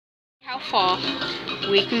How far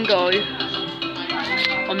we can go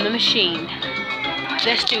on the machine.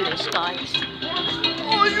 Let's do this, guys.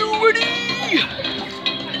 Are you ready?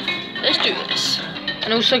 Let's do this.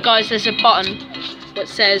 And also, guys, there's a button that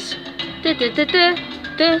says da, da, da, da,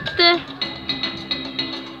 da, da.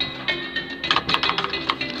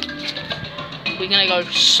 We're gonna go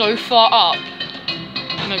so far up.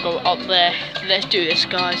 I'm gonna go up there. Let's do this,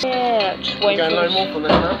 guys. Yeah, just waiting for no more from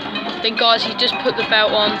there now. Then, guys, he just put the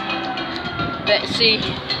belt on. Let's see.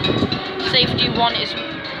 Safety one is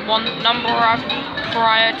number of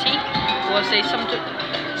priority. Or I say something.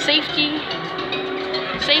 Safety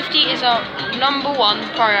is our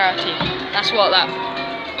 #1 priority. That's what that.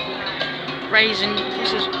 Raising.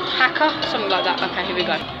 This is hacker, something like that. Okay, here we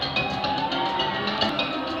go.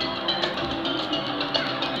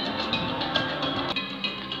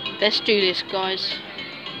 Let's do this, guys.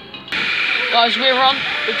 Guys, we're on.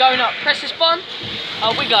 We're going up. Press this button.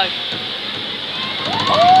 Up we go.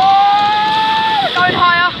 Oh! We're going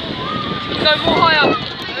higher. We're going more higher.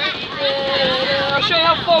 I'll show you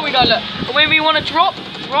how far we go. Look. And when we want to drop,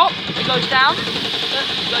 it goes down. Look,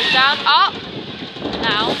 it goes down. Up.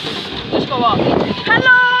 Now, let's go up.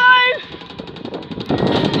 Hello!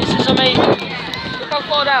 This is amazing. Look how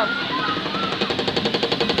far down.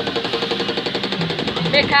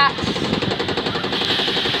 Here, cats.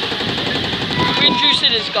 We're in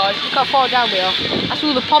Drusillas, guys. Look how far down we are. That's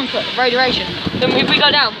all the pump at radiation. Then if we go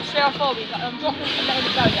down, see how far we go. I'm dropping and letting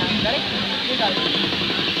it go down. Ready? Here we go.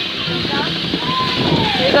 Goes down.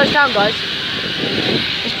 Here it goes down, guys.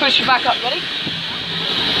 Let's push it back up. Ready?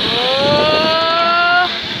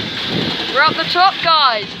 We're up the top,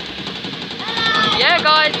 guys. Yeah,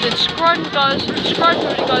 guys. Subscribe, guys. Subscribe to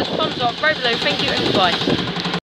me, guys. Thumbs up. Right below. Thank you and goodbye.